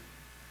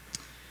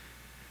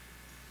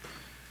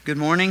Good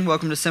morning.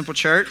 Welcome to Simple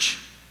Church.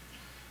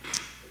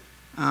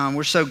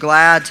 We're so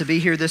glad to be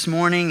here this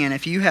morning, and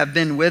if you have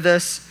been with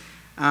us,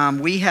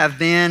 we have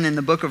been in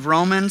the book of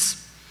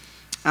Romans,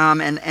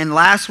 and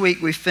last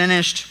week we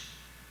finished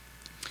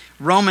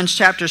Romans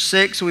chapter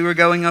 6. We were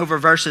going over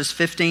verses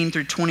 15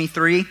 through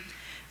 23,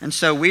 and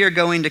so we are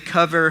going to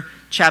cover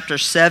chapter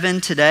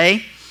 7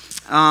 today.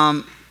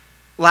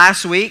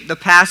 Last week, the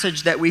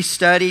passage that we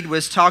studied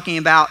was talking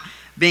about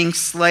being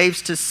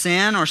slaves to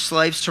sin or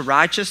slaves to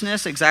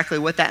righteousness, exactly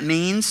what that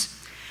means.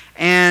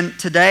 And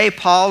today,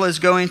 Paul is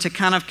going to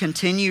kind of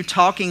continue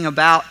talking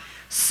about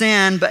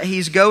sin, but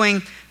he's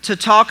going to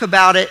talk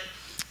about it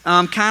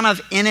kind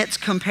of in its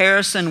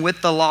comparison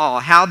with the law,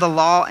 how the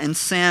law and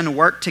sin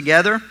work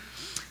together,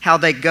 how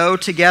they go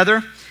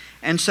together.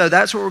 And so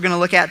that's what we're going to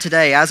look at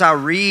today. As I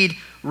read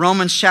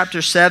Romans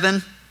chapter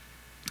 7,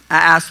 I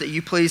ask that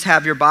you please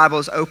have your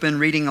Bibles open,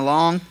 reading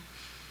along.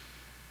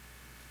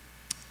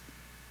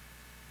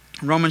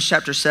 Romans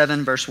chapter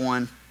 7, verse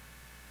 1.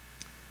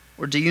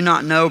 Or do you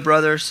not know,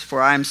 brothers,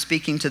 for I am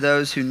speaking to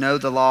those who know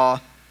the law,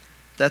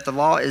 that the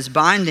law is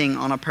binding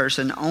on a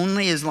person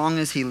only as long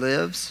as he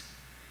lives?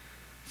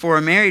 For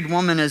a married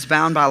woman is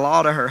bound by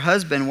law to her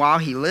husband while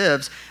he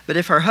lives, but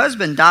if her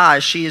husband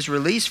dies, she is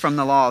released from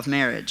the law of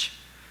marriage.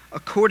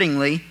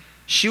 Accordingly,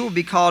 she will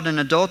be called an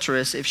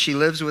adulteress if she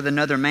lives with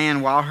another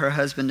man while her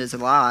husband is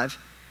alive.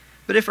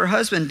 But if her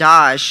husband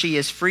dies, she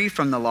is free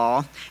from the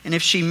law, and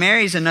if she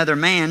marries another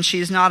man, she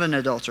is not an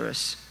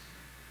adulteress.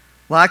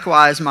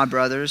 Likewise, my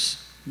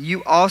brothers,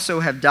 you also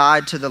have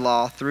died to the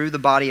law through the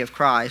body of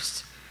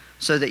Christ,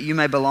 so that you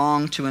may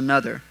belong to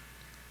another,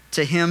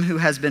 to him who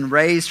has been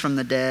raised from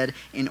the dead,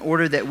 in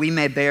order that we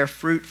may bear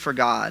fruit for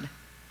God.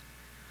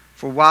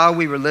 For while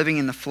we were living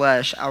in the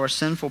flesh, our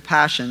sinful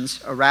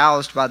passions,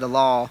 aroused by the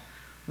law,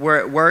 were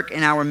at work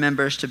in our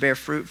members to bear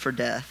fruit for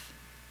death.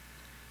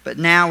 But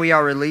now we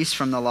are released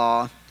from the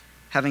law,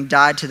 having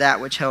died to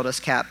that which held us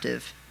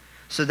captive,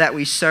 so that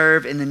we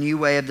serve in the new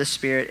way of the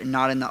Spirit and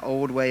not in the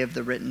old way of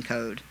the written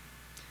code.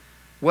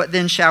 What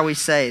then shall we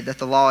say, that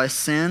the law is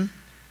sin?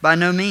 By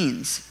no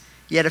means.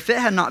 Yet if it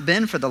had not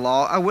been for the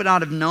law, I would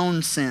not have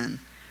known sin.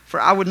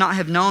 For I would not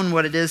have known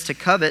what it is to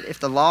covet if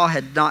the law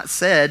had not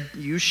said,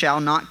 you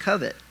shall not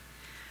covet.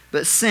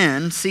 But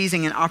sin,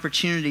 seizing an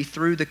opportunity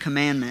through the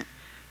commandment,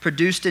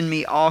 produced in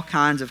me all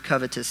kinds of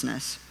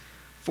covetousness.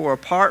 For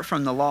apart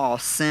from the law,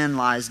 sin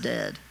lies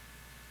dead.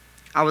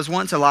 I was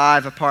once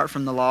alive apart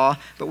from the law,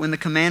 but when the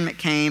commandment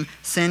came,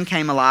 sin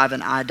came alive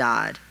and I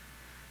died.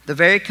 The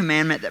very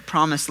commandment that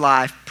promised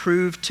life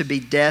proved to be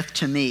death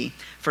to me.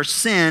 For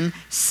sin,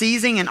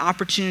 seizing an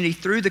opportunity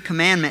through the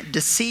commandment,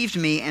 deceived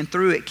me and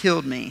through it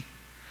killed me.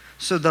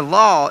 So the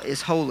law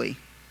is holy,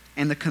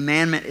 and the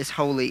commandment is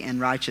holy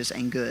and righteous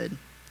and good.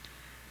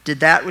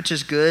 Did that which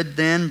is good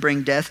then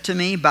bring death to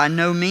me? By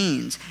no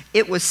means.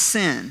 It was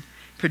sin,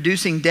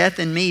 producing death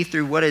in me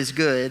through what is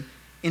good,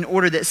 in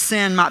order that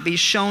sin might be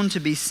shown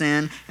to be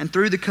sin, and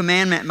through the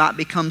commandment might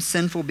become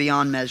sinful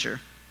beyond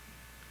measure.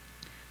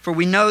 For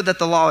we know that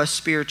the law is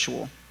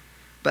spiritual,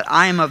 but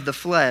I am of the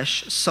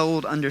flesh,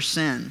 sold under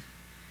sin.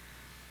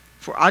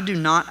 For I do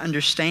not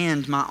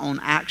understand my own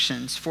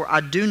actions, for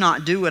I do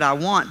not do what I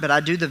want, but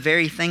I do the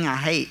very thing I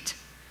hate.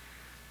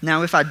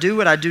 Now if I do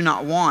what I do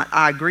not want,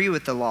 I agree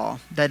with the law,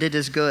 that it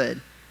is good.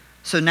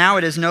 So now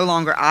it is no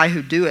longer I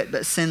who do it,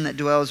 but sin that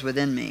dwells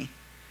within me.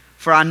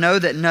 For I know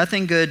that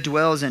nothing good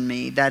dwells in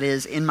me, that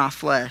is, in my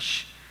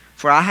flesh.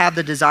 For I have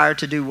the desire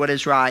to do what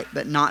is right,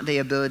 but not the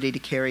ability to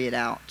carry it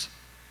out.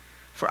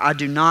 For I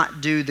do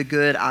not do the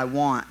good I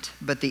want,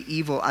 but the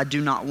evil I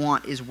do not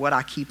want is what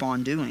I keep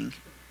on doing.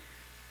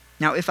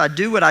 Now if I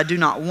do what I do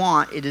not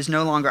want, it is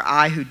no longer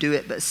I who do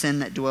it, but sin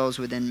that dwells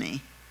within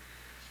me.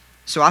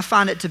 So I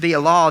find it to be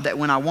a law that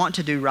when I want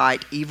to do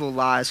right, evil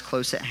lies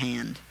close at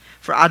hand.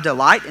 For I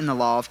delight in the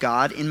law of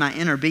God in my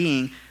inner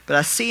being, but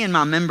I see in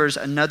my members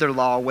another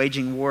law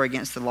waging war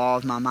against the law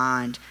of my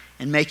mind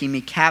and making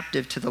me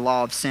captive to the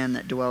law of sin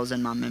that dwells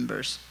in my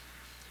members.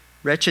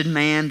 Wretched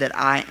man that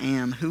I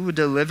am, who will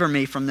deliver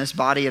me from this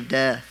body of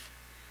death?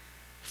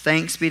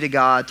 Thanks be to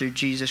God through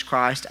Jesus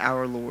Christ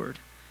our Lord.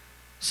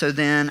 So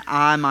then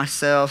I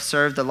myself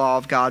serve the law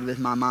of God with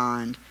my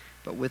mind,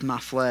 but with my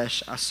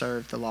flesh I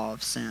serve the law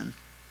of sin.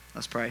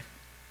 Let's pray.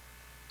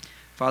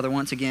 Father,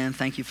 once again,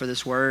 thank you for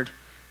this word.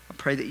 I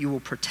pray that you will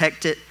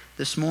protect it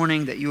this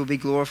morning, that you will be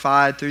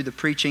glorified through the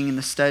preaching and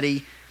the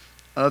study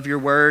of your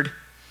word.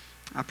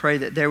 I pray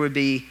that there would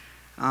be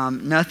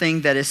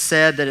nothing that is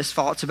said that is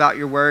false about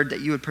your word,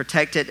 that you would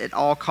protect it at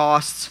all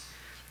costs.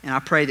 And I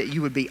pray that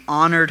you would be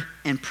honored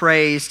and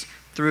praised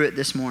through it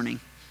this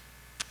morning.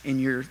 In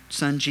your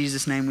Son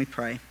Jesus' name we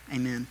pray.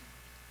 Amen.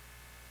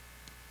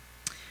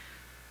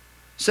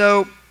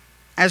 So,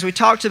 as we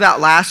talked about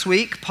last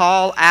week,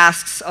 Paul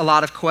asks a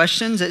lot of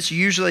questions. It's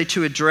usually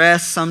to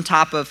address some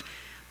type of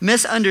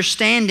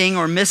misunderstanding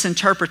or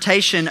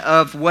misinterpretation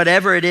of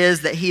whatever it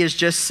is that he has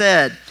just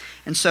said.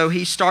 And so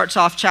he starts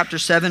off chapter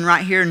 7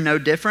 right here, no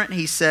different.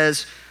 He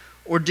says,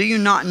 Or do you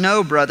not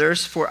know,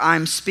 brothers, for I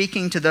am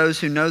speaking to those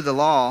who know the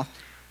law,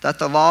 that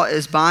the law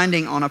is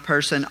binding on a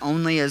person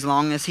only as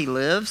long as he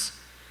lives.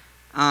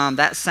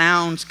 That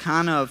sounds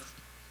kind of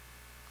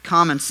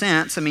common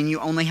sense. I mean, you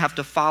only have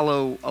to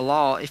follow a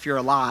law if you're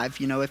alive.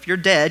 You know, if you're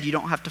dead, you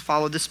don't have to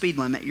follow the speed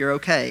limit. You're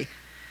okay.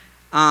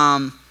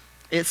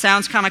 It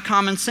sounds kind of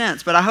common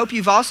sense, but I hope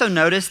you've also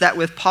noticed that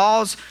with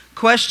Paul's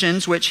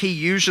questions, which he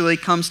usually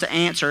comes to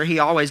answer, he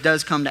always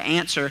does come to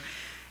answer,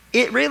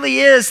 it really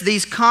is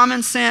these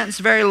common sense,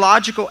 very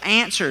logical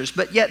answers,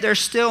 but yet there's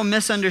still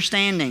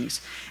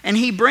misunderstandings. And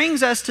he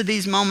brings us to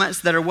these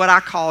moments that are what I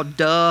call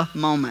duh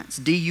moments,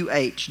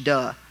 D-U-H,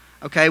 duh.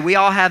 Okay, we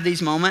all have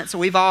these moments.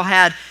 We've all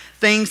had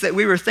things that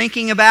we were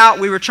thinking about,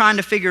 we were trying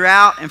to figure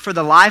out, and for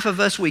the life of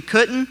us, we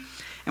couldn't.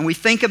 And we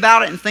think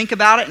about it,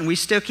 and we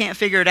still can't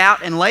figure it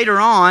out. And later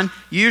on,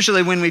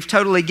 usually when we've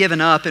totally given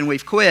up and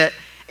we've quit,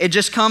 it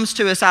just comes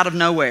to us out of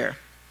nowhere.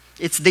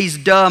 It's these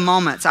duh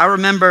moments. I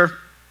remember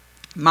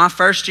my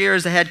first year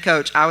as a head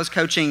coach, I was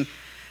coaching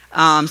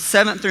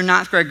 7th through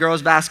 9th grade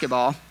girls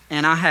basketball,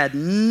 and I had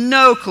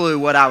no clue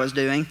what I was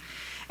doing.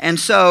 And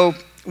so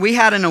we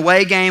had an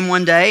away game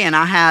one day, and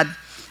I had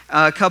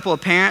a couple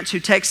of parents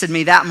who texted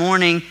me that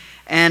morning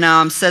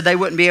and said they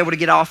wouldn't be able to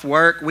get off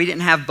work. We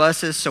didn't have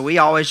buses, so we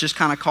always just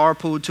kind of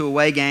carpooled to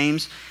away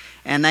games.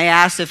 And they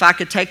asked if I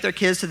could take their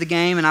kids to the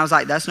game, and I was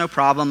like, that's no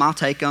problem, I'll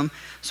take them.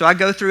 So I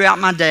go throughout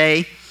my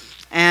day,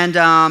 and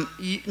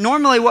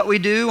normally what we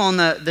do on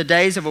the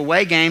days of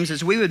away games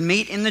is we would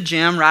meet in the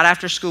gym right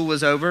after school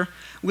was over.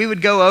 We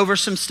would go over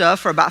some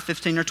stuff for about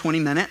 15 or 20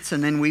 minutes,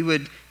 and then we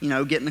would,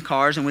 get in the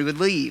cars and we would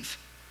leave.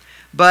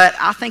 But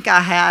I think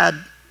I had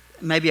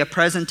maybe a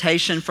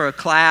presentation for a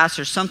class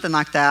or something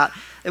like that.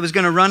 It was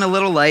going to run a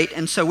little late,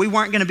 and so we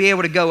weren't going to be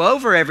able to go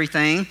over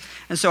everything.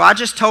 And so I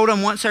just told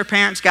them once their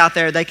parents got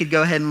there, they could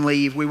go ahead and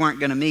leave. We weren't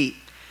going to meet.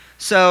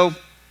 So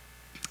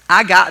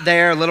I got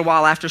there a little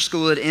while after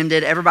school had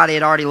ended. Everybody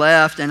had already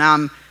left, and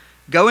I'm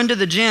going to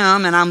the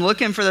gym, and I'm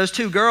looking for those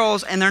two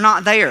girls, and they're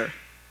not there.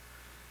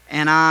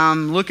 And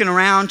I'm looking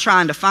around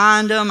trying to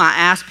find them. I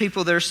ask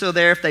people that are still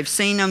there if they've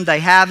seen them. They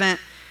haven't.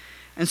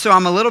 And so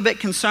I'm a little bit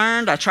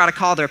concerned. I try to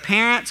call their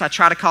parents. I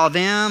try to call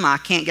them. I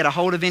can't get a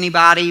hold of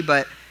anybody,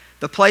 but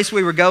the place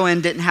we were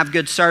going didn't have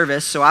good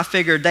service, so I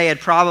figured they had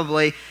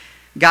probably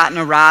gotten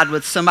a ride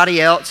with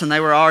somebody else and they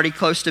were already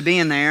close to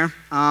being there.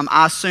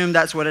 I assumed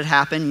that's what had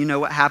happened. You know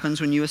what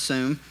happens when you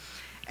assume.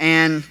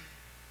 And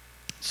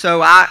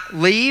so I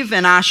leave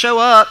and I show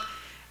up,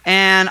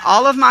 and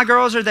all of my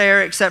girls are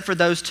there except for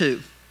those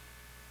two.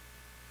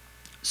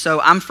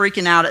 So I'm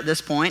freaking out at this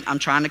point. I'm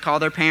trying to call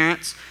their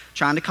parents,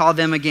 trying to call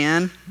them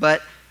again,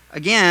 but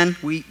again,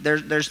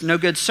 there's no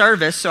good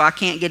service, so I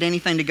can't get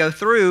anything to go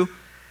through.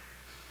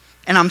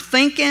 And I'm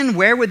thinking,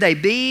 where would they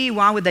be?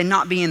 Why would they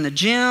not be in the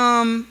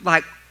gym?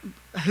 Like,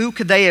 who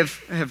could they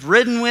have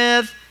ridden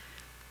with?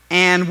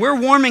 And we're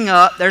warming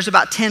up. There's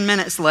about 10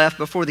 minutes left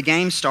before the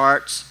game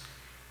starts.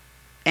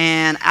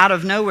 And out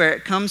of nowhere,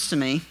 it comes to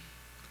me.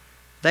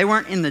 They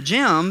weren't in the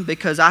gym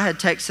because I had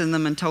texted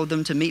them and told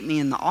them to meet me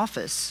in the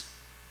office.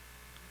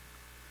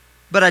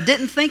 But I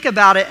didn't think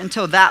about it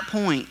until that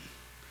point.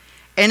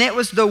 And it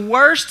was the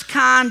worst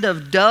kind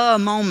of duh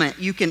moment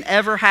you can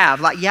ever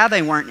have. Like, yeah,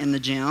 they weren't in the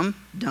gym,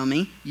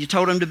 dummy. You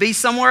told them to be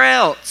somewhere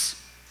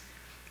else,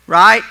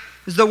 right?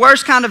 It was the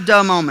worst kind of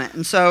duh moment.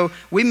 And so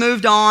we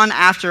moved on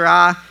after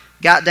I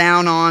got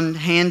down on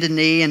hand and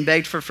knee and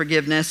begged for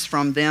forgiveness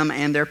from them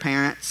and their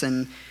parents.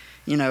 And,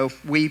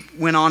 we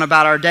went on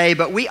about our day.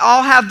 But we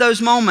all have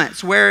those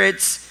moments where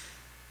it's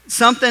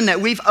something that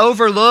we've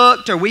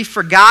overlooked or we've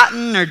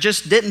forgotten or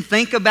just didn't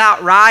think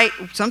about right.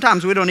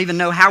 Sometimes we don't even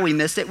know how we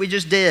missed it. We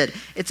just did.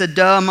 It's a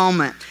duh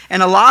moment.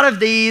 And a lot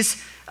of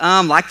these,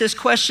 like this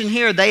question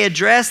here, they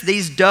address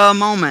these duh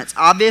moments.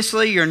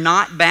 Obviously, you're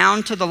not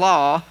bound to the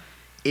law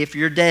if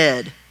you're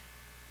dead.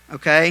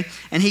 Okay?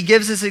 And he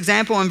gives this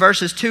example in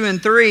verses 2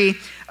 and 3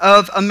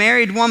 of a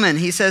married woman.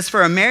 He says,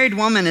 "For a married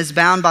woman is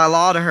bound by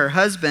law to her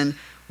husband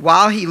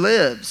while he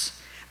lives.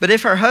 But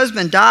if her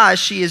husband dies,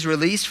 she is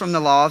released from the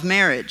law of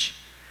marriage.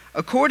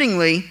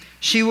 Accordingly,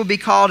 she will be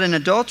called an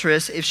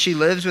adulteress if she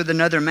lives with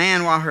another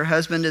man while her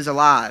husband is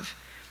alive.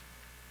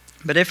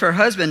 But if her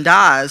husband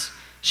dies,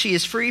 she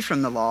is free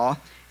from the law,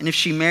 and if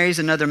she marries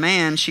another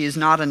man, she is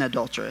not an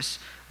adulteress."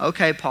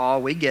 Okay,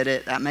 Paul, we get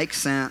it. That makes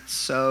sense.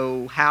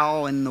 So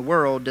how in the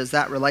world does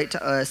that relate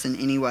to us in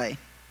any way?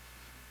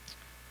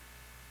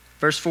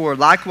 Verse 4,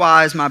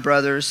 "Likewise, my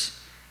brothers,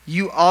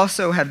 you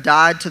also have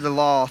died to the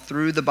law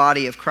through the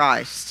body of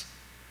Christ,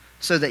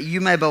 so that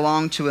you may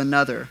belong to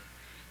another,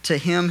 to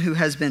him who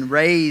has been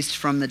raised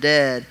from the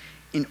dead,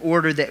 in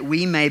order that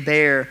we may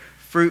bear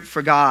fruit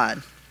for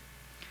God."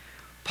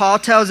 Paul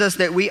tells us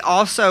that we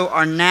also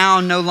are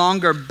now no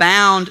longer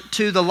bound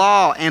to the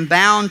law and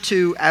bound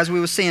to, as we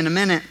will see in a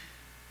minute,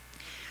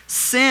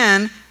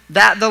 sin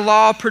that the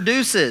law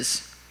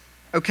produces.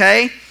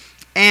 Okay?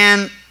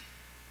 And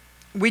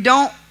we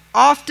don't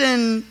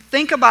often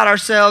think about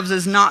ourselves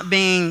as not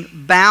being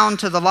bound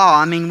to the law.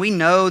 I mean, we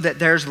know that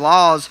there's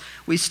laws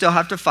we still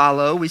have to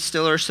follow. We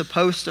still are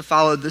supposed to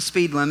follow the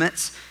speed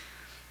limits.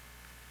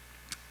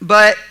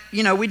 but,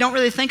 we don't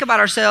really think about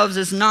ourselves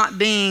as not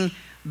being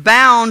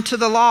bound to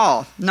the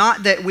law.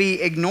 Not that we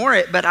ignore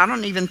it, but I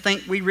don't even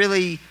think we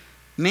really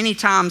many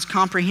times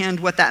comprehend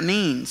what that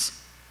means.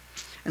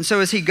 And so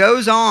as he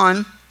goes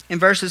on in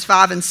verses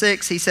 5 and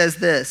 6, he says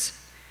this,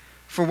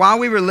 "For while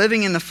we were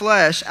living in the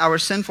flesh, our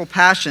sinful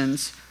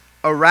passions,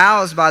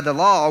 aroused by the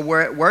law,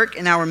 were at work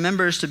in our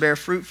members to bear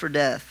fruit for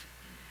death.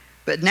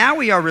 But now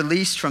we are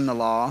released from the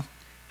law,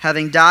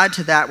 having died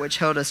to that which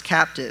held us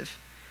captive,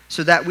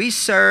 so that we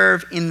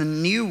serve in the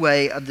new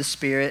way of the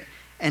Spirit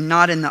and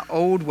not in the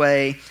old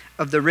way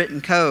of the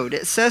written code."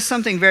 It says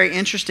something very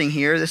interesting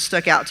here. This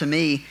stuck out to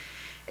me.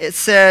 It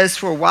says,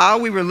 "For while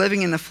we were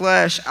living in the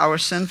flesh, our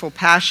sinful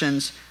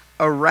passions,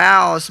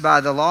 aroused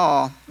by the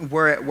law,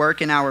 were at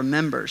work in our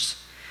members."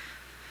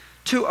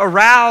 To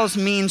arouse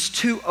means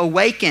to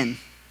awaken.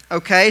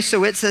 Okay,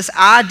 so it's this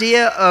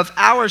idea of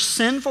our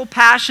sinful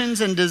passions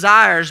and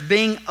desires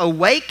being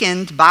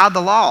awakened by the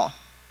law.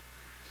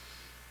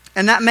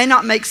 And that may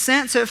not make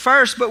sense at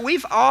first, but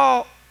we've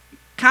all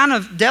kind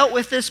of dealt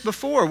with this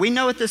before. We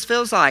know what this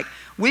feels like.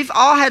 We've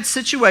all had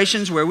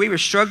situations where we were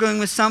struggling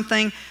with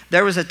something,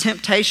 there was a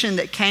temptation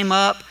that came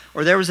up,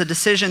 or there was a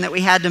decision that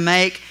we had to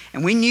make,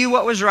 and we knew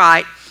what was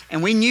right,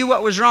 and we knew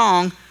what was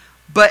wrong,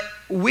 but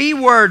we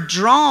were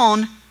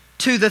drawn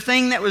to the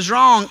thing that was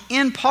wrong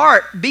in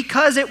part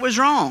because it was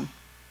wrong.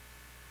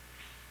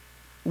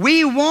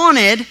 We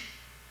wanted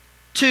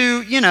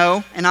to,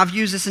 and I've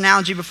used this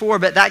analogy before,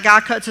 but that guy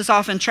cuts us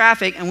off in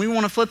traffic and we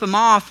want to flip him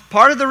off.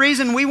 Part of the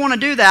reason we want to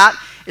do that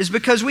is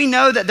because we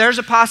know that there's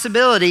a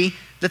possibility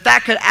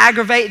that could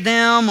aggravate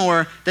them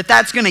or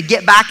that's going to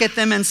get back at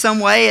them in some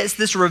way. It's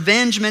this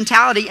revenge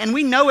mentality, and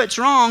we know it's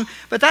wrong,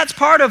 but that's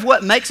part of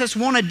what makes us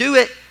want to do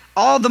it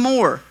all the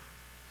more.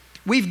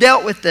 We've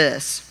dealt with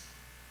this.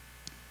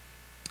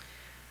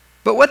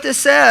 But what this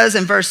says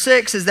in verse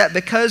 6 is that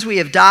because we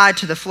have died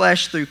to the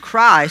flesh through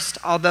Christ,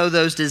 although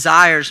those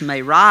desires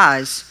may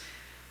rise,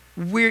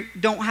 we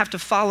don't have to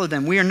follow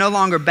them. We are no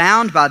longer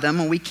bound by them,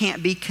 and we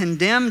can't be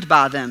condemned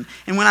by them.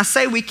 And when I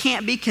say we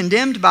can't be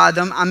condemned by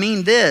them, I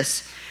mean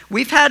this.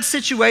 We've had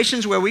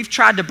situations where we've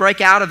tried to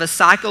break out of a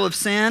cycle of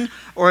sin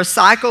or a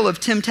cycle of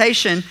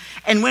temptation,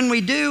 and when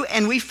we do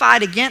and we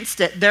fight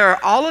against it, there are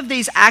all of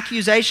these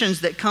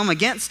accusations that come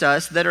against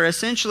us that are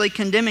essentially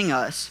condemning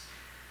us.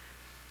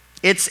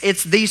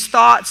 It's these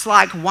thoughts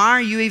like, why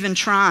are you even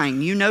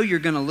trying? You know you're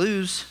going to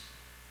lose.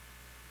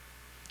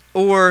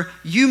 Or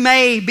you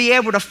may be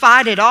able to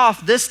fight it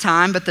off this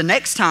time, but the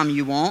next time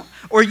you won't.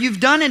 Or you've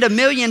done it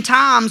 1,000,000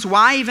 times,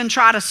 why even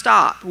try to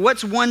stop?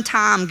 What's one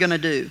time going to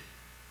do?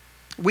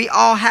 We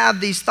all have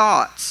these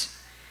thoughts.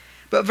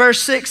 But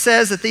verse 6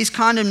 says that these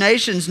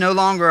condemnations no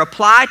longer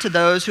apply to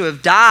those who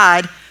have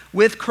died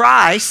with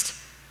Christ,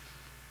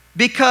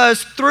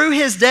 because through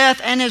his death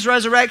and his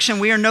resurrection,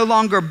 we are no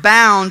longer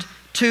bound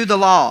to the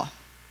law.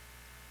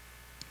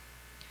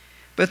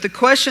 But the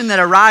question that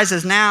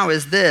arises now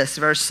is this,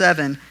 verse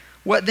 7,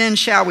 "What then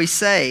shall we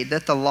say?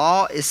 That the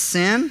law is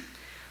sin?"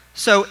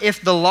 So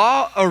if the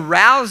law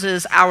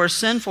arouses our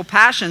sinful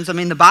passions,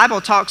 the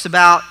Bible talks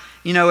about,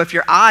 if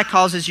your eye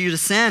causes you to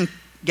sin,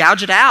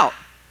 gouge it out.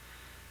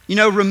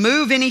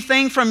 Remove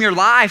anything from your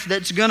life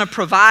that's going to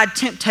provide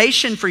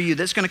temptation for you,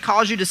 that's going to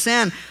cause you to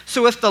sin.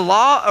 So if the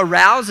law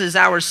arouses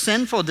our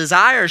sinful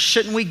desires,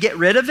 shouldn't we get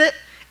rid of it?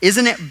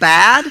 Isn't it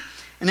bad?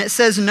 And it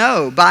says,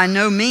 no, by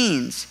no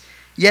means.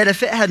 Yet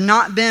if it had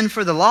not been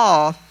for the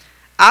law,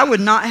 I would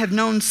not have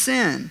known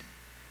sin.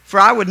 For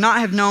I would not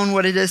have known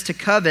what it is to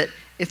covet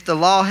if the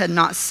law had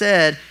not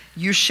said,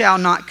 you shall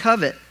not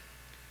covet.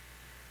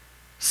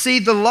 See,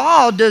 the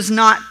law does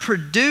not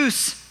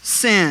produce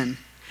sin,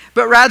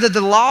 but rather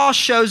the law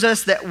shows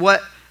us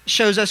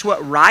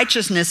what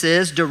righteousness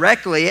is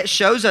directly. It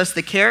shows us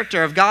the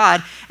character of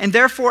God, and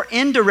therefore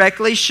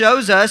indirectly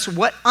shows us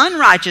what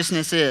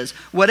unrighteousness is.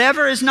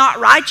 Whatever is not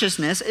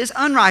righteousness is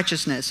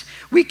unrighteousness.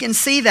 We can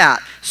see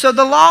that. So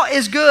the law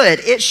is good.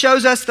 It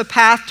shows us the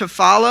path to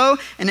follow,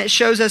 and it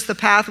shows us the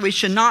path we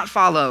should not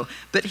follow.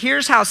 But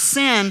here's how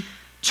sin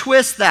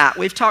twists that.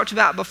 We've talked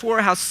about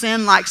before how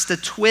sin likes to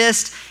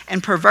twist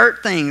and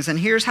pervert things, and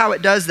here's how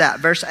it does that.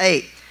 Verse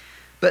 8,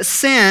 "But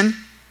sin,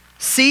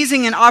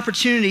 seizing an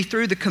opportunity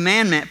through the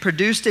commandment,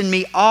 produced in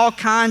me all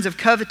kinds of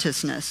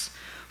covetousness.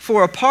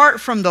 For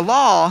apart from the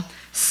law,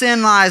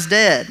 sin lies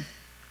dead."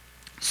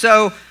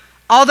 So,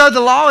 although the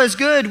law is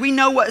good, we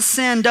know what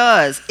sin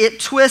does. It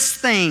twists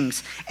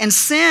things. And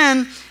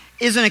sin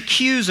is an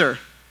accuser.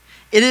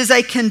 It is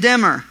a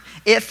condemner.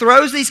 It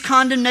throws these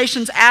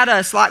condemnations at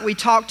us like we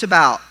talked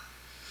about.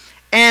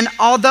 And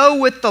although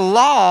with the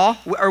law,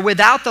 or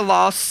without the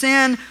law,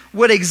 sin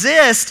would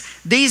exist,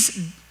 these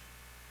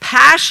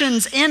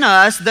passions in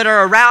us that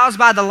are aroused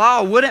by the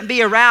law wouldn't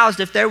be aroused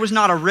if there was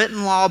not a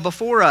written law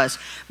before us.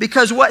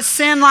 Because what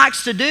sin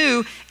likes to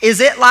do is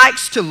it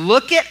likes to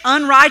look at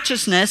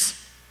unrighteousness,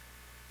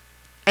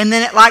 and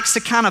then it likes to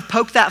kind of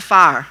poke that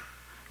fire,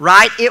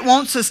 right? It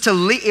wants to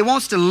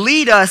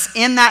lead us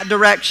in that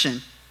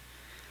direction.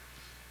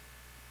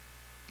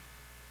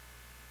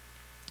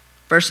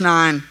 Verse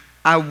 9,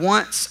 I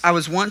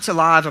was once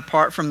alive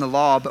apart from the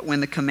law, but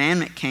when the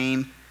commandment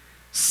came,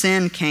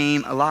 sin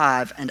came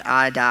alive and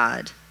I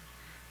died.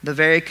 The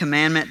very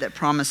commandment that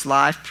promised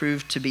life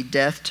proved to be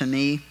death to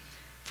me.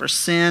 For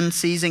sin,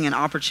 seizing an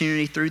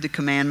opportunity through the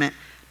commandment,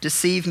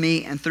 deceived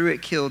me and through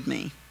it killed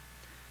me.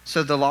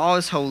 So the law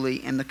is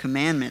holy and the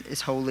commandment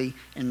is holy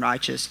and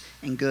righteous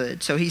and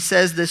good. So he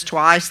says this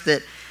twice,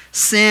 that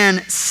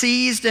sin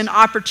seized an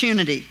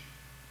opportunity.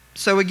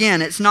 So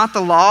again, it's not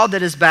the law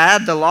that is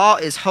bad. The law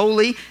is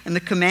holy and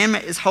the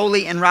commandment is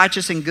holy and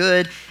righteous and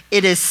good.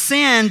 It is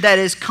sin that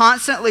is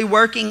constantly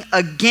working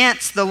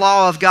against the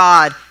law of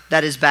God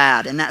that is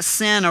bad. And that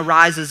sin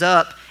arises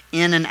up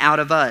in and out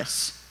of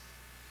us.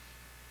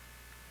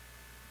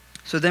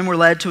 So then we're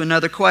led to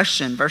another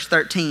question. Verse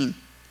 13.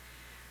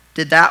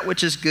 Did that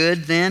which is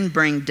good then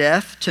bring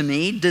death to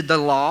me? Did the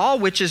law,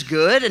 which is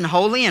good and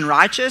holy and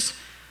righteous,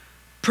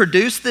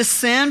 produce this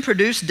sin,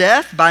 produce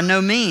death? By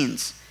no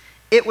means.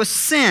 It was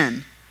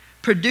sin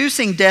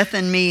producing death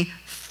in me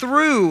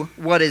through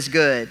what is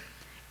good,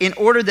 in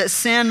order that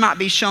sin might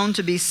be shown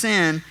to be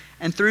sin,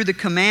 and through the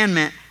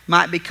commandment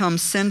might become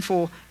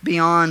sinful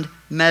beyond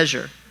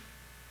measure.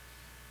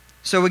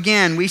 So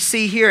again, we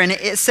see here, and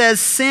it says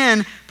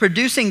sin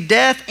producing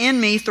death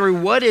in me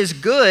through what is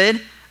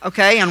good,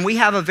 okay, and we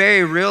have a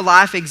very real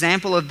life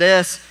example of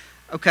this,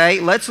 okay.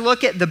 Let's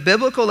look at the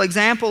biblical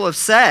example of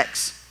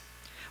sex,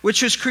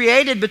 which was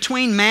created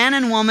between man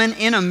and woman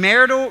in a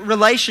marital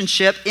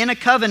relationship, in a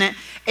covenant,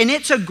 and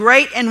it's a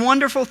great and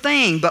wonderful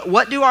thing. But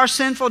what do our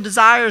sinful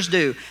desires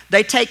do?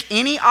 They take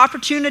any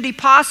opportunity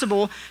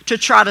possible to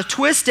try to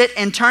twist it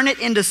and turn it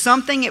into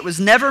something it was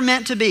never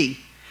meant to be,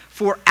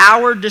 for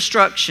our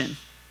destruction.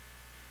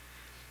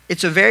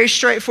 It's a very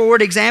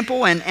straightforward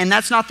example, and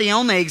that's not the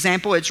only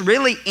example. It's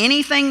really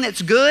anything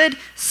that's good,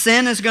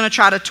 sin is going to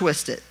try to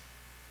twist it.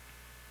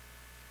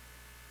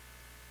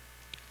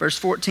 Verse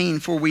 14,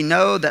 for we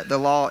know that the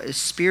law is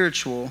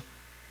spiritual,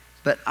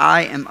 but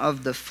I am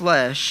of the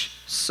flesh,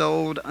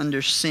 sold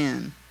under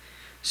sin.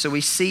 So we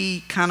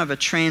see kind of a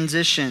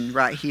transition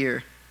right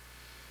here.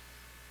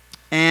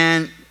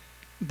 And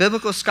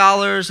biblical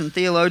scholars and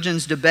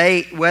theologians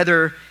debate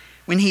whether,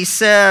 when he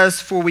says,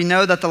 for we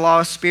know that the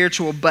law is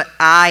spiritual, but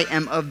I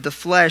am of the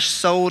flesh,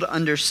 sold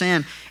under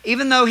sin,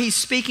 even though he's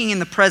speaking in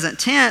the present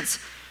tense,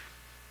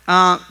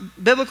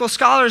 biblical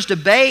scholars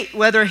debate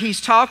whether he's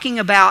talking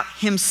about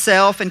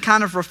himself and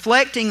kind of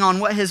reflecting on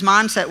what his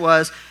mindset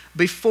was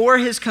before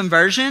his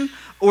conversion,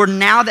 or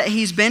now that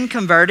he's been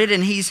converted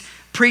and he's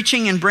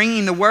preaching and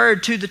bringing the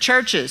word to the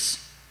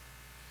churches.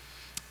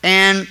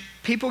 And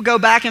people go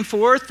back and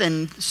forth,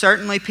 and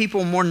certainly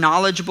people more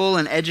knowledgeable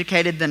and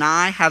educated than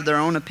I have their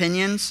own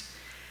opinions.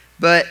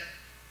 But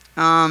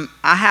I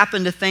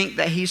happen to think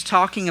that he's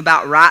talking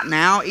about right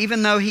now,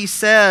 even though he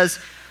says,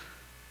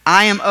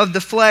 I am of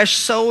the flesh,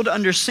 sold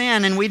under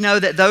sin, and we know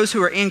that those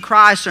who are in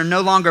Christ are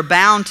no longer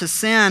bound to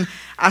sin.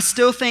 I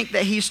still think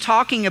that he's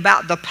talking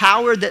about the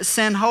power that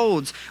sin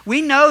holds.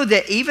 We know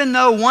that even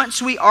though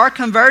once we are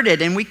converted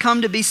and we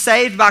come to be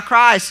saved by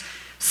Christ,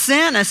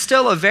 sin is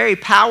still a very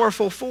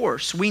powerful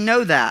force. We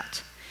know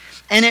that.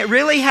 And it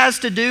really has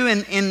to do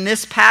in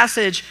this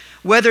passage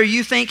whether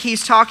you think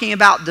he's talking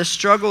about the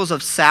struggles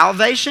of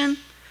salvation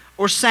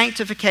or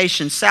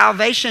sanctification.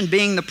 Salvation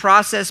being the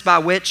process by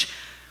which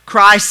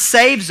Christ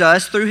saves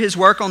us through his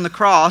work on the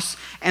cross,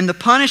 and the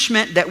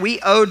punishment that we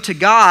owed to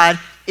God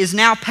is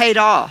now paid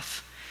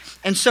off.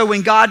 And so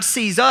when God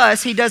sees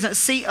us, he doesn't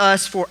see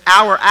us for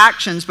our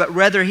actions, but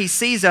rather he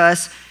sees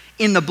us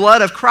in the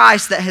blood of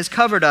Christ that has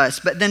covered us.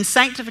 But then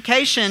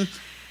sanctification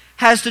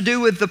has to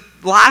do with the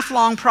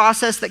lifelong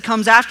process that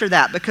comes after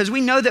that, because we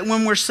know that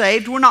when we're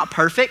saved, we're not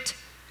perfect.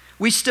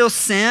 We still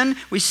sin,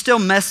 we still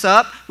mess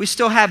up, we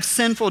still have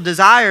sinful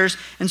desires,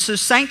 and so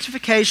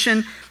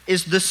sanctification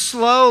is the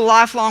slow,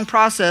 lifelong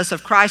process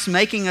of Christ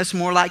making us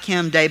more like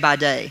him day by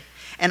day.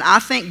 And I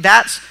think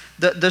that's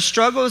the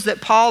struggles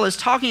that Paul is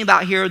talking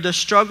about here, the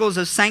struggles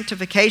of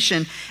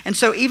sanctification. And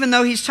so even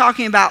though he's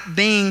talking about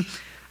being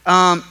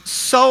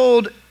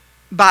sold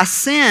by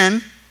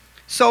sin,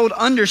 sold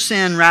under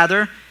sin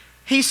rather,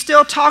 he's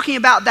still talking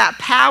about that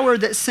power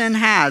that sin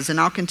has, and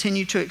I'll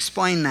continue to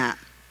explain that.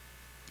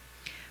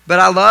 But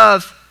I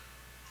love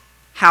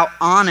how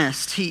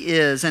honest he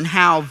is and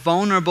how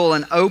vulnerable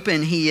and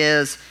open he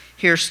is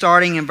here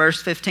starting in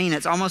verse 15.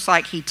 It's almost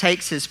like he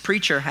takes his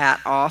preacher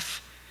hat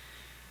off,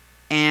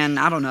 and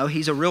I don't know,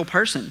 he's a real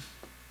person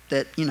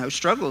that,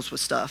 struggles with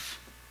stuff.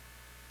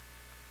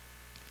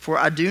 For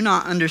I do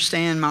not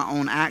understand my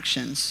own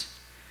actions.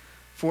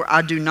 For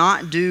I do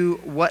not do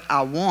what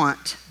I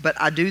want, but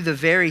I do the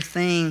very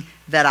thing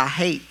that I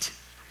hate.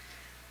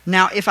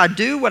 Now, if I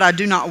do what I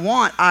do not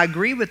want, I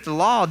agree with the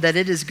law that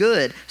it is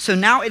good. So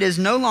now it is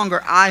no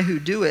longer I who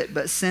do it,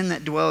 but sin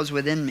that dwells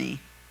within me.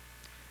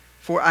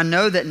 For I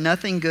know that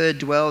nothing good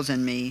dwells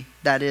in me,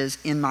 that is,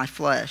 in my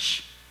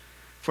flesh.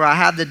 For I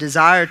have the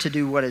desire to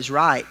do what is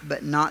right,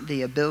 but not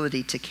the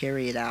ability to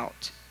carry it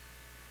out.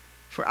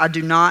 For I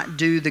do not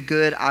do the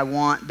good I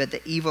want, but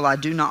the evil I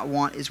do not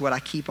want is what I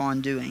keep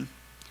on doing.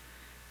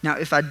 Now,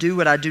 if I do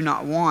what I do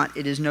not want,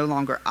 it is no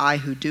longer I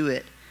who do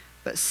it,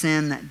 but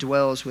sin that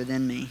dwells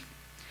within me.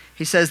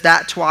 He says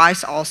that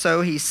twice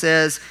also. He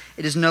says,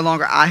 it is no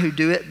longer I who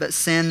do it, but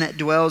sin that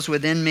dwells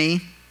within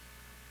me.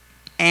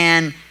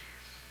 And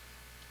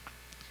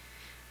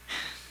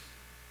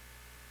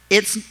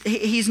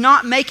he's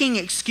not making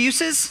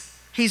excuses.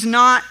 He's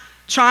not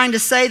trying to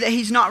say that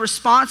he's not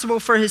responsible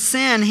for his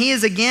sin. He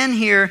is again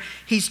here,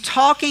 he's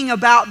talking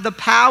about the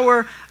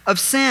power of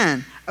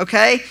sin,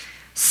 okay?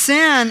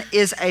 Sin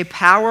is a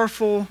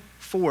powerful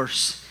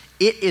force.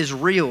 It is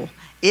real.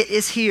 It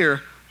is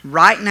here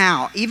right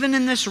now. Even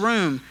in this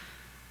room,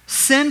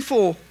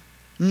 sinful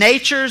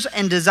natures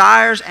and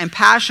desires and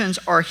passions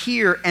are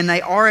here and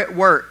they are at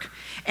work.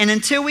 And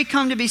until we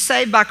come to be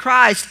saved by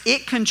Christ,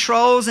 it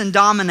controls and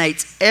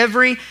dominates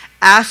every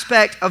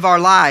aspect of our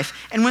life.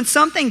 And when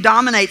something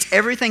dominates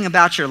everything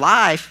about your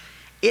life,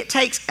 it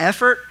takes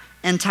effort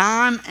and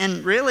time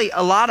and really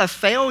a lot of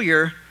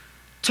failure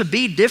to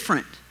be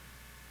different.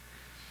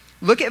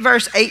 Look at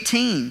verse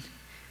 18.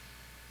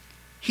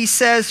 He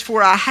says,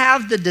 "For I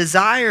have the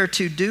desire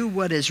to do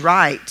what is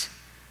right,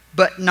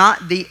 but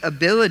not the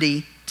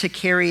ability to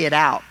carry it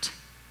out."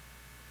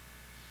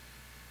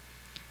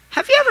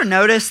 Have you ever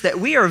noticed that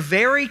we are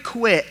very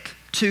quick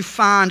to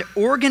find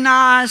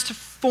organized,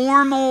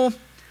 formal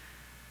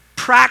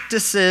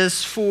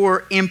practices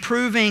for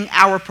improving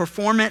our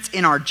performance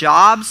in our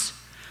jobs,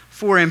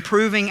 for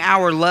improving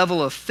our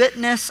level of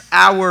fitness,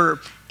 our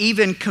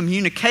even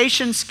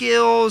communication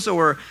skills,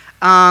 or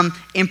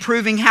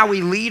improving how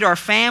we lead our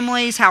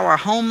families, how our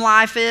home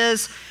life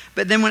is.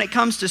 But then when it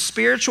comes to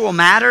spiritual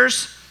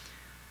matters,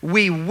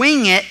 we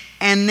wing it,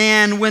 and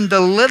then when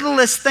the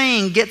littlest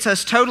thing gets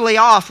us totally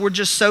off, we're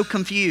just so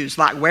confused.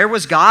 Like, where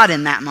was God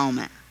in that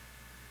moment?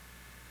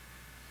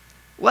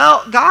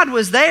 Well, God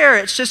was there.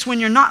 It's just when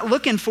you're not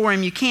looking for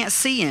him, you can't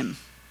see him.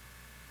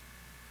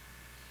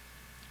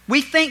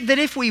 We think that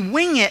if we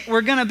wing it,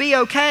 we're going to be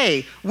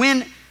okay.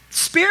 When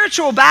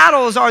spiritual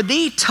battles are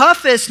the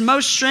toughest,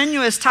 most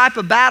strenuous type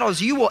of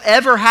battles you will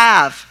ever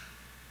have.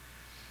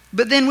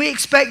 But then we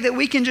expect that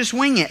we can just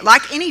wing it.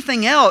 Like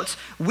anything else,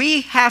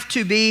 we have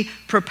to be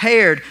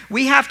prepared.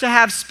 We have to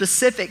have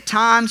specific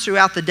times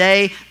throughout the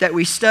day that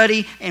we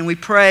study and we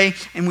pray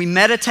and we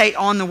meditate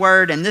on the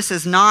Word. And this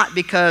is not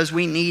because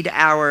we need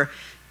our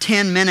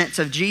 10 minutes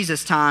of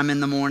Jesus time in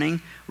the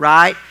morning,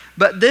 right?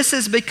 But this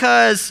is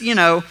because,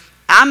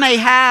 I may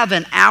have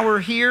an hour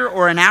here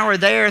or an hour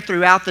there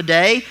throughout the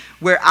day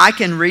where I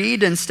can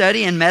read and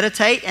study and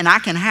meditate, and I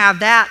can have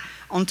that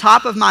on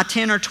top of my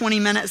 10 or 20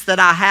 minutes that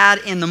I had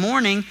in the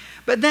morning.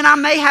 But then I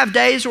may have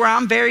days where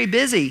I'm very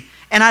busy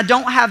and I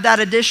don't have that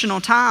additional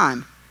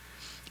time.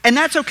 And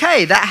that's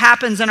okay. That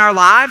happens in our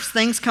lives.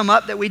 Things come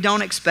up that we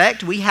don't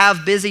expect. We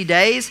have busy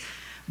days.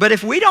 But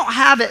if we don't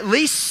have at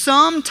least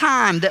some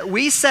time that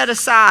we set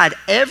aside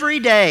every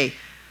day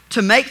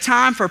to make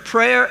time for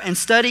prayer and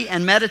study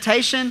and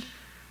meditation,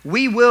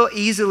 we will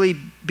easily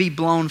be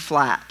blown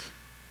flat.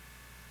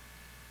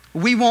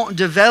 We won't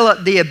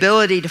develop the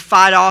ability to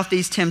fight off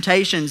these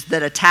temptations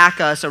that attack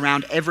us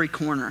around every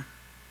corner.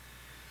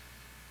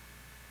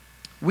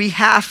 We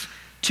have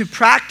to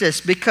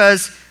practice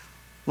because,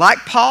 like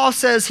Paul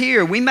says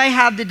here, we may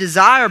have the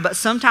desire, but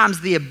sometimes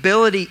the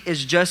ability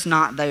is just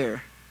not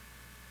there.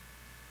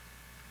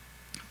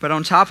 But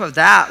on top of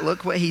that,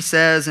 look what he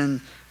says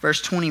in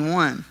verse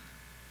 21.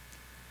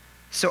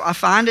 "So I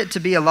find it to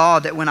be a law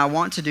that when I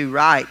want to do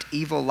right,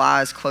 evil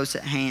lies close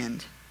at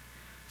hand.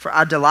 For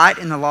I delight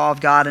in the law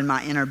of God in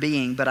my inner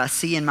being, but I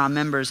see in my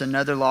members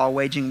another law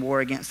waging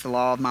war against the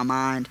law of my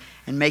mind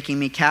and making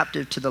me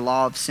captive to the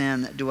law of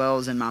sin that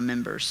dwells in my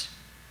members."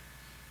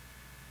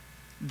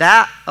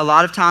 That, a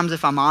lot of times,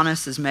 if I'm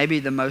honest, is maybe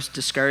the most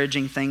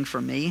discouraging thing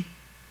for me,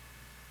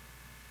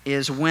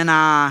 is when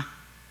I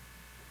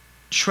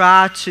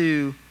try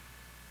to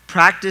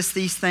practice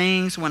these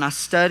things, when I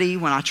study,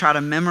 when I try to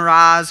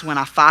memorize, when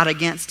I fight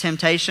against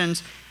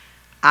temptations,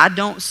 I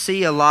don't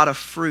see a lot of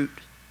fruit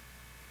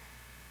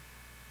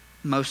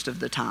most of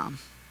the time.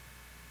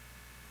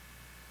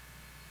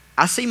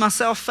 I see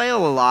myself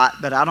fail a lot,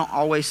 but I don't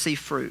always see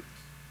fruit.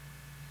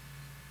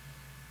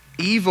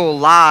 Evil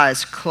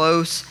lies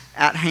close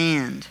at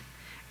hand.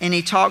 And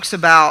he talks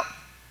about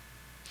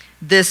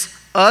this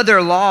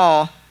other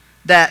law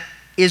that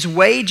is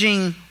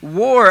waging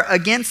war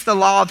against the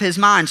law of his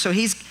mind. So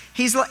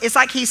it's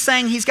like he's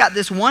saying he's got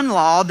this one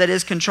law that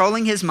is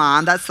controlling his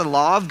mind. That's the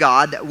law of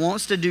God that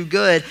wants to do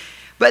good.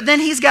 But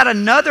then he's got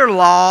another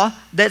law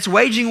that's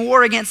waging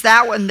war against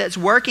that one that's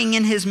working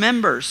in his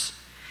members.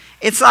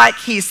 It's like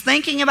he's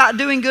thinking about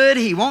doing good.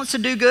 He wants to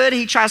do good.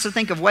 He tries to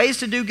think of ways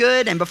to do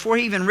good. And before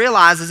he even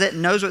realizes it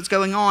and knows what's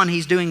going on,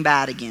 he's doing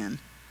bad again.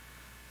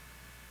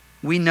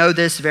 We know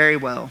this very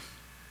well.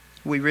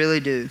 We really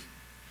do.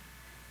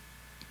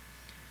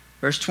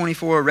 Verse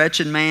 24,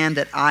 "Wretched man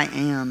that I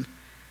am,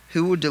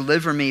 who will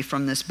deliver me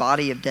from this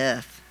body of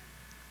death?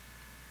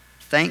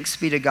 Thanks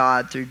be to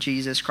God through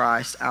Jesus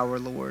Christ our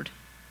Lord.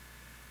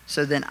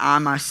 So then I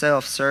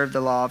myself serve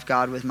the law of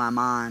God with my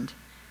mind,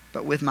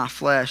 but with my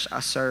flesh I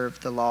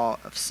serve the law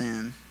of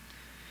sin."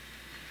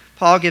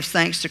 Paul gives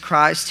thanks to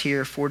Christ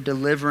here for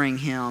delivering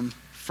him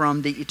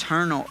from the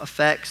eternal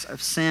effects of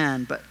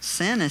sin, but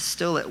sin is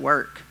still at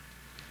work.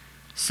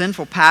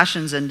 Sinful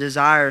passions and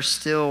desires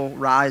still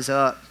rise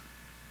up.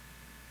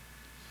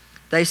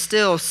 They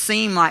still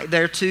seem like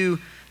they're too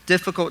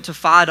difficult to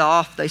fight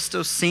off. They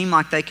still seem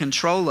like they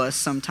control us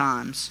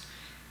sometimes.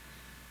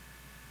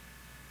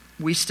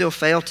 We still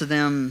fail to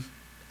them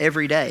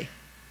every day.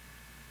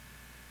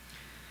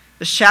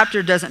 This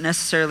chapter doesn't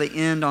necessarily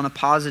end on a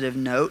positive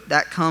note.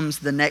 That comes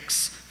the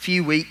next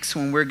few weeks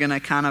when we're going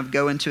to kind of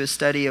go into a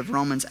study of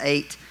Romans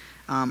 8.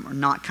 Or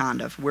not kind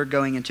of. We're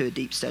going into a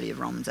deep study of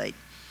Romans 8.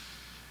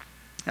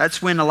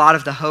 That's when a lot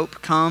of the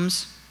hope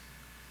comes.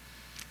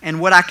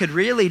 And what I could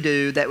really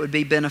do that would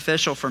be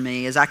beneficial for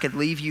me is I could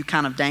leave you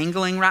kind of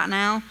dangling right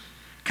now,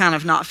 kind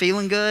of not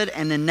feeling good,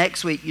 and then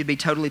next week you'd be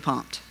totally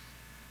pumped.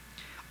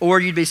 Or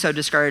you'd be so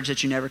discouraged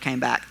that you never came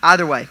back.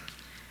 Either way.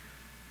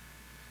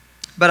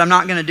 But I'm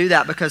not going to do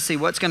that because, see,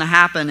 what's going to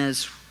happen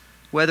is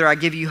whether I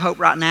give you hope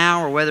right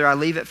now or whether I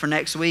leave it for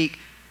next week,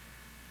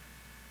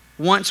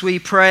 once we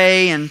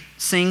pray and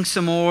sing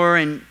some more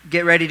and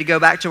get ready to go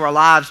back to our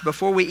lives,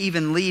 before we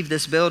even leave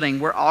this building,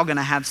 we're all going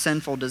to have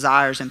sinful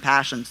desires and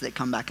passions that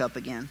come back up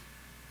again.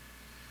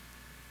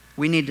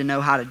 We need to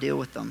know how to deal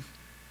with them.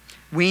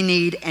 We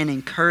need an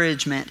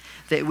encouragement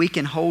that we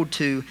can hold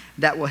to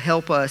that will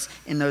help us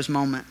in those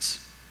moments.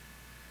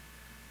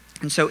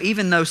 And so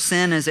even though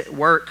sin is at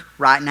work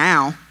right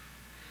now,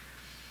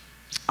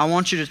 I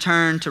want you to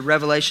turn to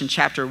Revelation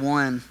chapter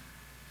 1.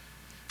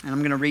 And I'm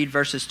going to read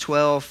verses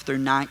 12 through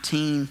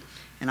 19.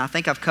 And I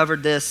think I've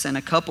covered this in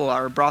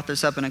or brought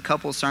this up in a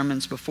couple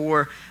sermons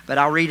before, but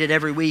I'll read it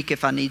every week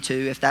if I need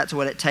to, if that's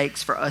what it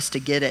takes for us to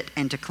get it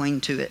and to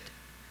cling to it.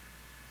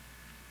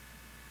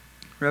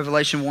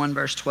 Revelation 1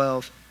 verse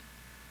 12.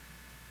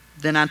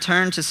 Then I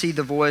turned to see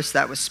the voice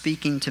that was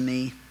speaking to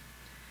me.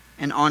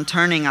 And on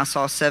turning I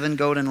saw 7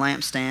 golden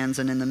lampstands,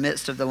 and in the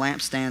midst of the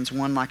lampstands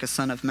one like a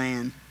son of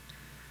man,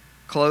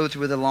 clothed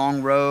with a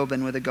long robe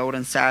and with a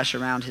golden sash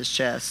around his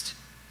chest.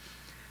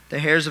 The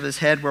hairs of his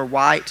head were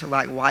white,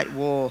 like white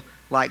wool,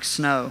 like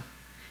snow.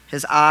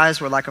 His eyes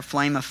were like a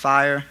flame of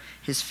fire.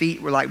 His feet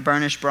were like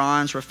burnished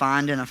bronze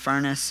refined in a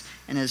furnace,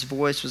 and his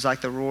voice was like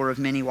the roar of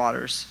many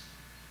waters.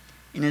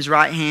 In his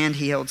right hand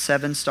he held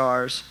 7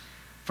 stars.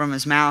 From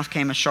his mouth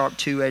came a sharp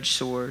 2-edged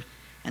sword,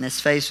 and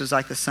his face was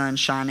like the sun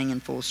shining in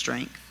full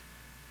strength.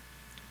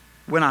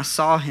 When I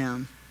saw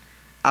him,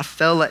 I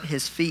fell at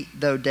his feet,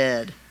 though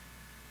dead.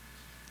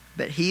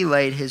 But he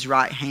laid his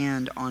right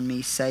hand on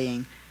me,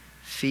 saying,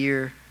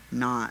 Fear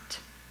not.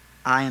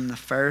 I am the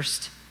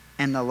first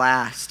and the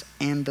last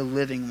and the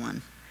living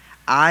one.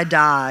 I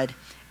died,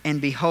 and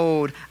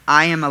behold,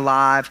 I am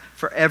alive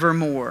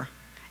forevermore,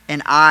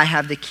 and I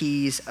have the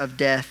keys of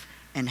death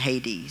and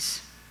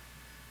Hades.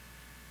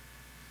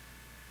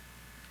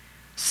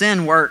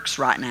 Sin works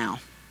right now.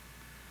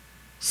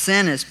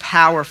 Sin is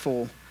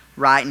powerful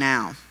right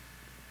now.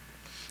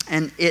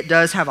 And it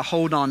does have a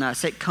hold on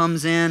us. It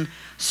comes in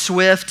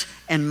swift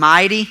and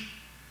mighty.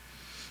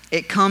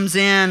 It comes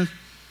in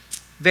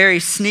very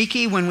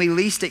sneaky when we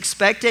least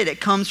expect it. It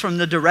comes from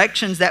the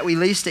directions that we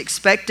least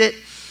expect it.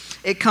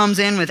 It comes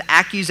in with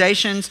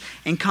accusations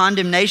and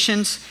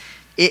condemnations.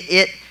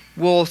 It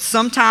will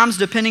sometimes,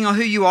 depending on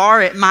who you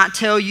are, it might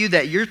tell you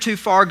that you're too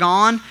far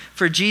gone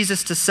for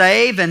Jesus to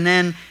save. And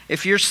then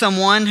if you're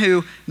someone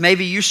who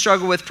maybe you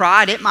struggle with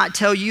pride, it might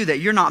tell you that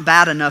you're not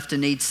bad enough to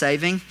need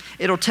saving.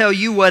 It'll tell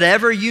you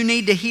whatever you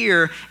need to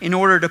hear in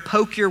order to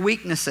poke your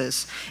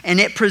weaknesses. And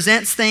it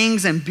presents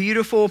things in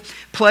beautiful,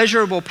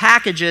 pleasurable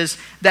packages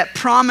that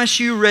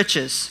promise you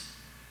riches,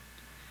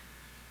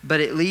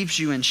 but it leaves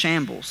you in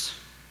shambles.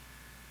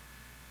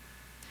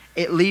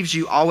 It leaves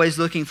you always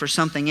looking for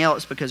something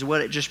else because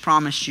what it just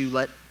promised you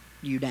let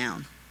you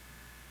down.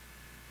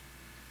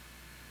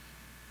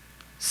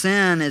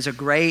 Sin is a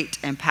great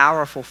and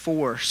powerful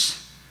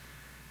force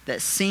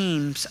that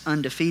seems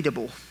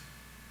undefeatable.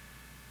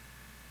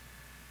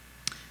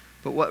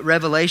 But what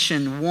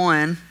Revelation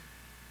 1,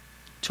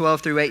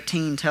 12 through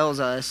 18 tells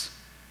us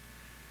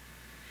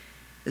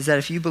is that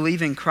if you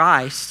believe in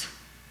Christ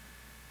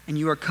and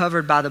you are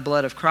covered by the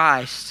blood of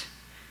Christ,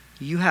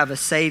 you have a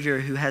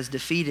Savior who has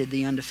defeated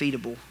the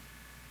undefeatable.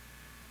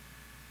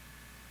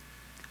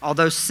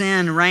 Although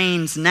sin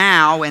reigns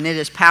now and it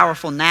is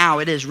powerful now,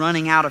 it is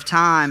running out of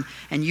time,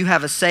 and you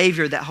have a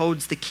Savior that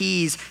holds the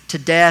keys to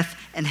death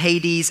and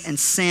Hades and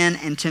sin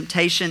and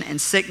temptation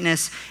and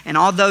sickness. And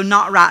although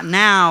not right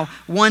now,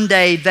 one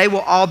day they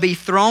will all be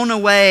thrown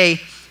away,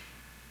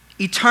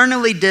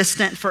 eternally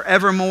distant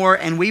forevermore,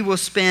 and we will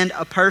spend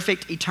a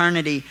perfect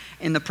eternity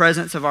in the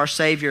presence of our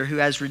Savior who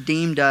has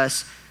redeemed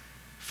us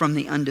from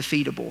the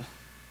undefeatable.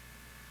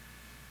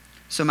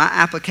 So my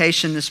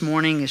application this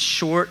morning is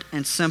short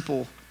and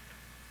simple.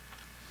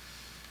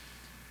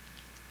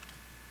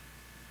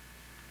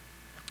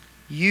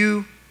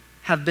 You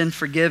have been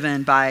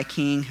forgiven by a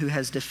King who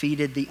has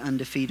defeated the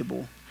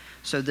undefeatable.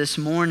 So this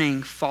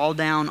morning, fall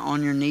down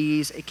on your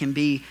knees. It can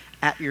be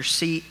at your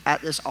seat,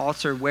 at this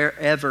altar,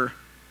 wherever.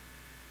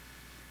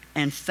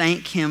 and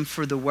thank him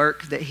for the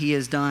work that he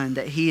has done,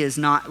 that he has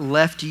not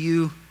left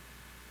you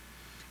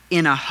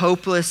in a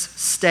hopeless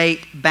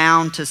state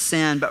bound to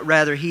sin, but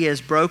rather he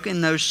has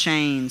broken those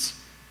chains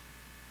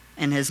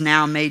and has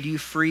now made you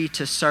free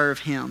to serve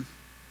him.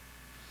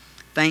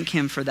 Thank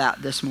him for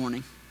that this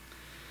morning.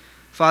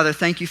 Father,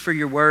 thank you for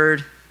your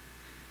word.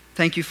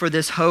 Thank you for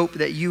this hope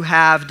that you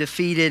have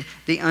defeated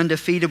the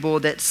undefeatable,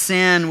 that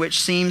sin, which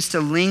seems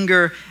to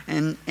linger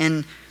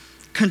and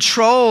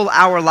control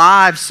our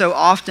lives so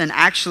often,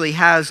 actually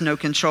has no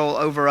control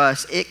over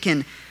us. It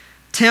can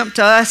tempt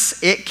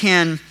us. It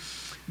can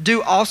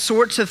do all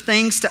sorts of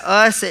things to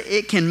us.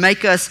 It can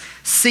make us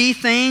see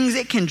things.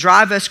 It can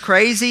drive us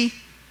crazy.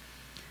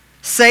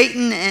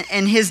 Satan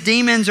and his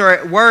demons are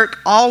at work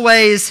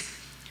always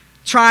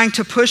trying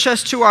to push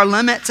us to our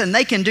limits, and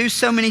they can do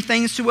so many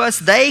things to us.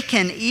 They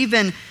can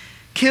even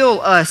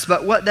kill us,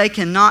 but what they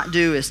cannot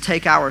do is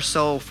take our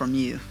soul from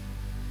you,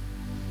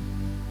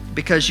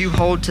 because you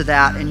hold to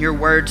that, and your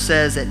word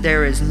says that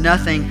there is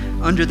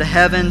nothing under the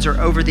heavens or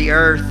over the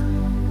earth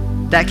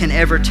that can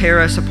ever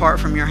tear us apart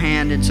from your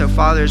hand. And so,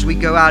 Father, as we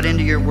go out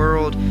into your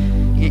world,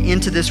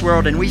 into this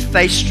world, and we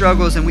face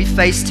struggles and we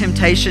face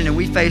temptation and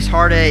we face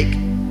heartache,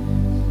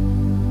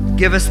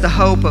 give us the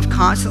hope of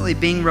constantly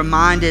being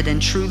reminded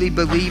and truly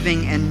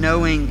believing and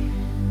knowing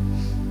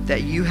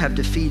that you have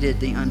defeated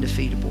the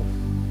undefeatable.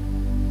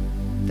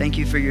 Thank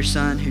you for your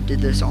Son who did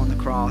this on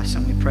the cross,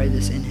 and we pray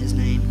this in his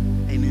name.